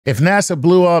If NASA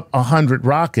blew up 100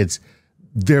 rockets,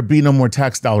 there'd be no more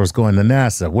tax dollars going to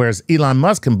NASA. Whereas Elon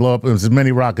Musk can blow up as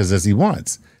many rockets as he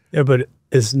wants. Yeah, but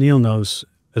as Neil knows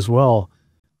as well,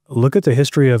 look at the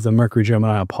history of the Mercury,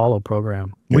 Gemini, Apollo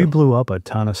program. Yeah. We blew up a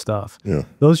ton of stuff. Yeah.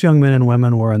 Those young men and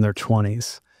women were in their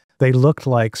 20s. They looked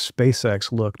like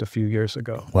SpaceX looked a few years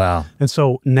ago. Wow. And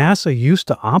so NASA used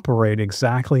to operate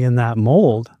exactly in that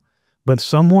mold, but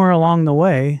somewhere along the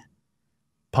way,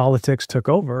 politics took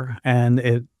over and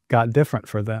it got different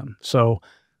for them. So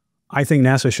I think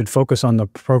NASA should focus on the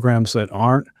programs that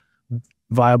aren't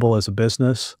viable as a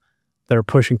business, that are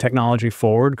pushing technology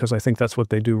forward, because I think that's what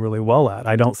they do really well at.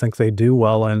 I don't think they do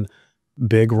well in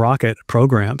big rocket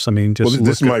programs. I mean, just well,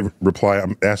 this is my reply.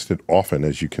 I'm asked it often,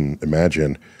 as you can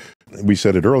imagine. We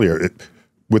said it earlier.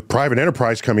 With private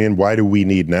enterprise coming in, why do we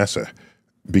need NASA?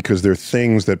 Because there are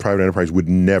things that private enterprise would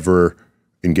never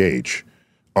engage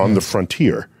on the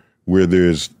frontier, where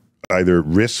there's either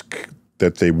risk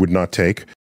that they would not take